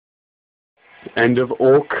End of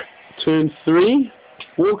Orc turn 3.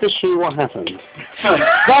 Walk us through what happened.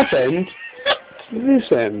 That end,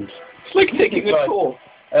 this end. It's like taking a tour.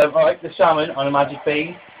 Alright, the shaman on a magic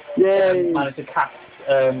phase. Yay! Managed to cast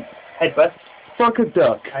headbutt. Fuck a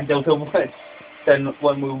duck. And don't overput. Then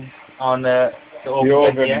one move on the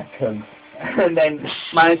Organ. and then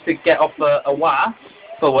managed to get off a wah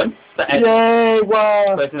for one. Yay,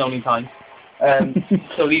 wow! First and only time.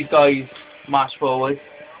 So these guys march forward.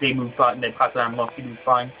 They move back and they pass around off. He moves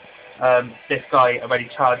fine. This guy already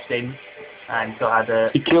charged in and still had a...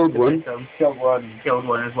 He killed one. Killed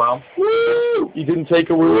one as well. Woo! You didn't take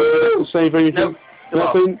a wound to save anything? No.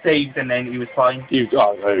 Nothing? Saved and then he was fine. There you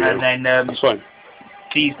go. And then That's fine.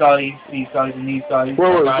 these guys, and these guys.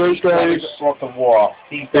 Well, those guys... Off the war.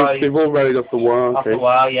 These guys... They've all rallied off the war, Off okay. the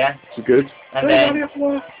war, yeah. That's good. And then...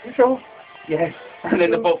 Yes. And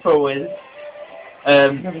then the boat throwers.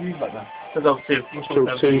 Never used like that. So those two. So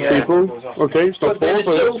 2 people. Okay, it's not 4, they're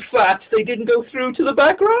so fat they didn't go through to the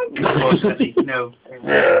background. Unfortunately, no.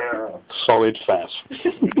 Solid fat.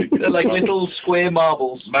 They're like little square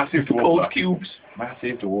marbles. Massive dwarf Cold black. cubes.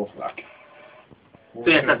 Massive dwarf black. So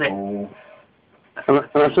yes, that's it. And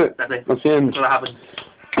that's it. That's it. That's the end. That's what happened.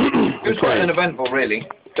 It was quite uneventful, really.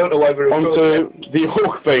 Don't know why we were On to the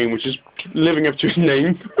Orcbane, which is living up to his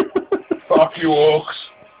name. Fuck you, orcs.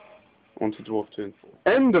 On to Dwarf turn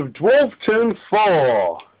 4. End of Dwarf turn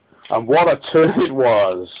 4. And what a turn it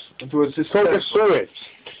was. Talk us through it.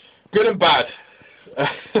 Good and bad.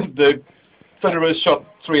 The Federers shot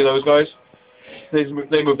 3 of those guys. They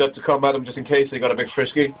moved up to combat them just in case they got a bit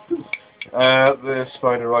frisky. The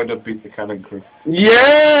Spider Rider beat the cannon crew.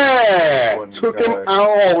 Yeah! Took him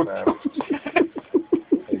out!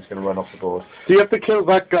 He's going to run off the board. Do you have to kill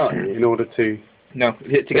that guy in order to No,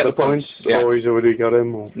 to get the points. Yeah. Or he's already got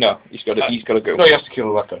him? Or? No, he's got to go. No, he has to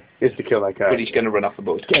kill that guy. He has to kill that guy. But he's going to run off the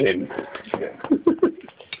boat. Get him.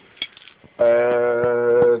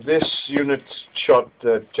 This unit shot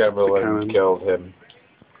the general The cannon. and killed him.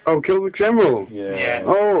 Oh, kill the general. Yeah.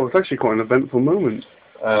 Oh, it's actually quite an eventful moment.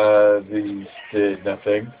 These did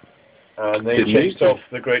nothing. And they Didn't chased he? off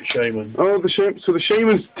the great shaman. Oh, so the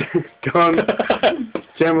shaman's gone.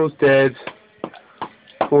 General's dead.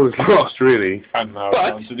 All is lost, really. And now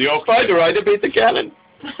But on to the orc. Spider Rider beat the cannon.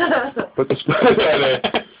 But the spider.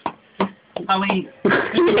 How many...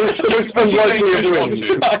 It's unlikely of wins.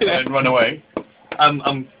 And run away.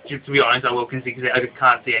 Just to be honest, I will concede because I just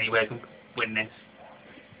can't see anywhere I can win this.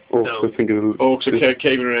 Orcs are thinking of Orcs are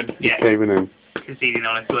caving in. Yeah. caving in. Conceding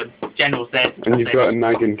on it, good. General's dead. And you've got a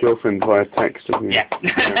nagging girlfriend via text, haven't you?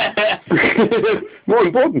 Yeah. More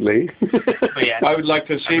importantly. But yeah. I would like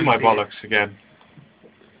to see my bollocks again.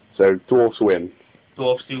 So, dwarfs win.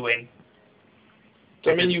 Dwarfs do win.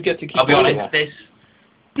 I mean, you get to keep I'll be going. honest, this...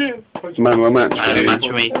 Man of the match. Man of the match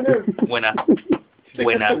for me. Winner.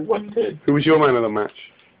 Winner. Who was your man of the match?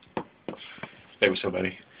 There were so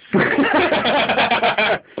many.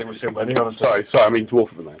 There were so many. Sorry, I mean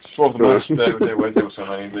dwarf of the match. Dwarf of the match. There were so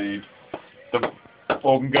many. The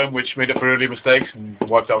organ gun, which made up for early mistakes and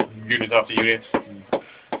wiped out unit after unit, and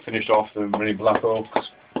finished off the many black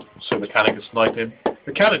orcs, so the cannon could snipe him.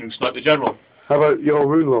 The cannon could snipe the general. How about your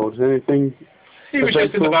rune lord? Anything? He was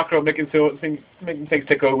just in the background making things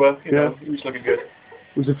tick over. You know, he was looking good.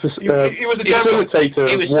 Was a He was the general. facilitator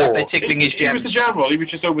He of was war. sat there tickling his He was gems. the general. He was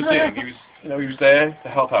just overseeing. He was there to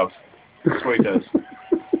help out. That's what he does.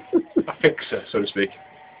 A fixer, so to speak.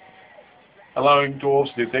 Allowing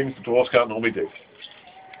dwarves to do things the dwarves can't normally do.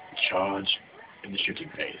 Charge in the shooting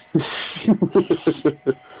phase.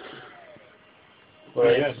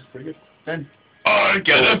 Well, yeah, pretty good. Then. I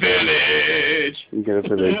get a village! You get a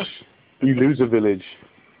village. You lose a village.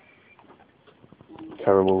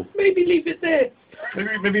 Terrible. Maybe leave it there.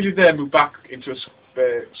 Maybe leave there and move back into a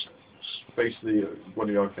space one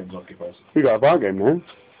of the other things occupies. We got a bar game now.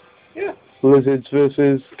 Yeah. Lizards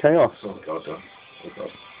versus chaos. Oh god, oh god.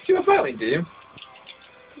 Do you have fighting, do you?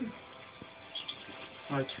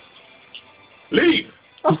 Right. Leave!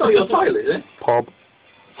 That's not your tile, is it? Pob.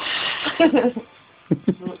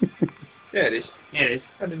 Yeah, it is. Yeah, it is.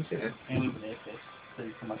 I didn't see it.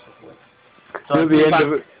 So Near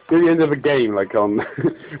the end of a game, like on. I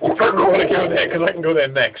probably want to go there, because I can go there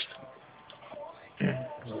next.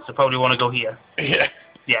 So probably want to go here. Yeah.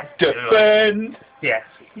 Yeah. Defend! Yes.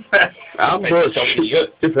 Ambush.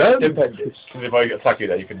 Defend. Because if I attack you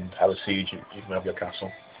there, you can have a siege, you can have your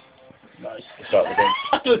castle. Nice. Start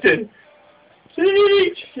the game.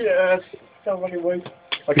 Siege! Yes! Can't fucking wait.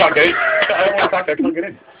 I can't get in. I don't want to attack, I can't get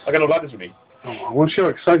in. I got no ladders with me. Oh, I want to show how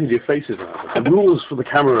excited your faces are. The rules for the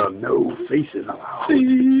camera: no faces allowed.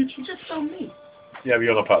 You just told me. Yeah, but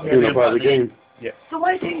you're not part of the You're game. not part of the game. So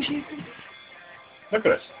why didn't you? Look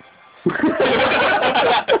at us.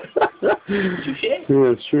 Yeah,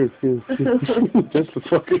 it's true. Yeah. Just the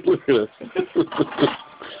fucking look at us.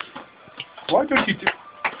 Why don't you do...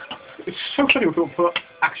 It's so funny when people put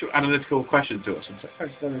actual analytical questions to us and say, oh,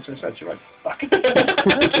 it's never makes no sense, you're right. Fuck.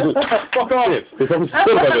 Fuck off! It's almost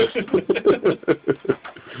still about this.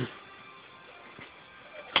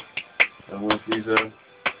 And what these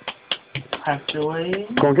Packed away.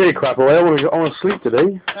 Come on, get your crap away. I want to sleep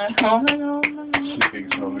today. sleeping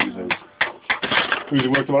so losers. Who's at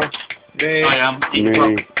work tomorrow? Me. I am.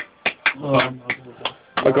 Me.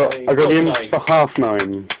 I got in for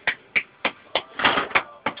 9:30.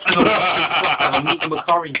 I have a meeting with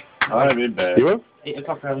Corey. I'm in bed. You were? 8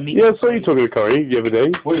 o'clock I have a meeting. Yeah, I saw you talking to Corey the other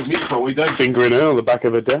day. What is meeting for? What are you doing? Fingering her on the back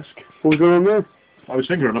of her desk. What was going on there? I was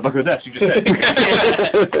fingering on the back of the desk, you just said.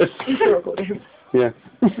 Yeah.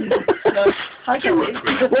 How can we?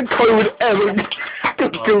 When Corey would ever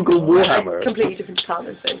Google warhammer. Completely different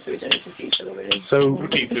departments though, so we don't confuse each other really. So, I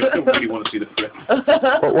don't really want to see the flip.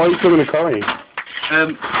 why are you talking to Corey?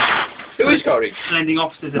 Who is Corey? Lending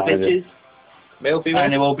officers are I did. bitches. Male, female?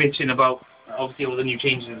 And they're all bitching about, obviously, all the new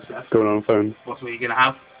changes and stuff. Going on the phone. What's what you're going to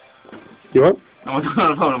have? You what? And what's going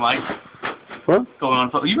on the phone, am I? What? Going on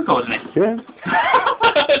the phone. Are you recording it? Yeah.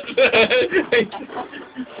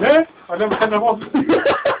 Yeah? I never said I wasn't.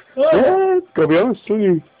 Yeah, gotta be honest, don't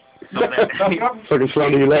you? Fucking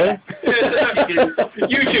slander you later.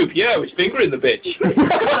 YouTube, yeah, I was fingering the bitch.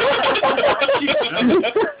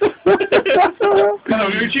 Hello,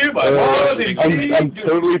 YouTube. I was. I'm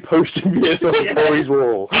totally posting this on Corey's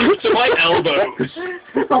wall. To my elbows.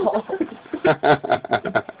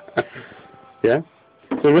 Yeah?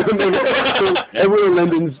 So everyone in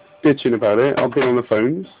London's bitching about it. I've been on the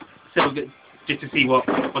phones. So, just to see what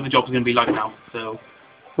the job's going to be like now. So,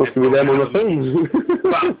 What's going to be them on the phones?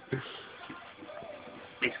 well,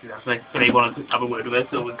 basically that's it. So they want to have a word with us,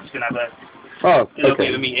 so we're just going to have a little bit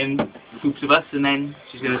of a meeting, groups of us, and then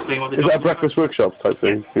she's going to explain what the Is job that a breakfast workshop type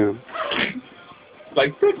thing? Yeah.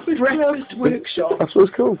 Like breakfast Workshop. That's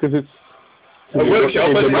what's cool, because it's A workshop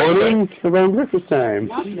in the at morning around breakfast time.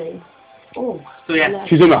 Lovely. Oh, so yeah.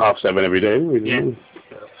 She's in at 7:30 every day. Yeah.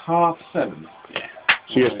 7:30.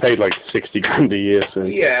 She gets paid like 60 grand a year, so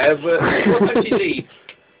Yeah, but what time do you leave?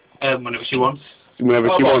 Whenever she wants. whenever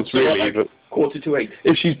she wants, really. like But 7:45.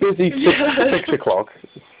 if she's busy, 6 o'clock.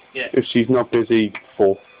 Yeah. If she's not busy,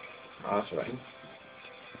 4. Oh, that's right.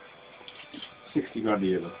 60 grand a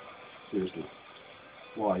year, though. Seriously.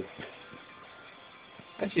 Why?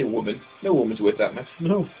 Actually, a woman. No woman's worth that much.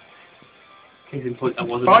 No. Case in point, I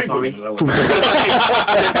wasn't Fine. sorry.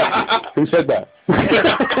 Who said that?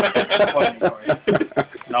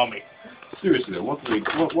 Not me. Seriously, though, why?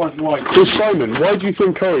 So Simon, why do you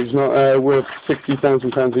think Corey's not worth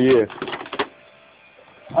 £60,000 a year?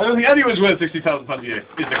 I don't think anyone's worth £60,000 a year. Is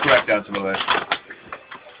the correct answer, by the way. I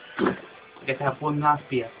get to have one last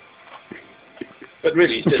beer. But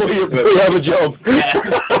really, it's just... Before you have a job. Yeah.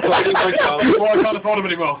 Well, I can't afford them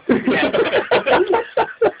anymore.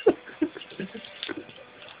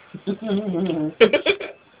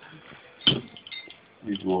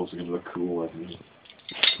 These dwarves are going to look cool, I think.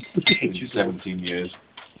 In 17 years.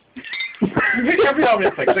 You think every time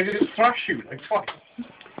it thinks, they just thrash you, like fuck.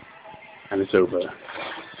 And it's over.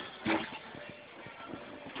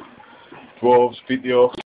 Dwarves, beat the orcs.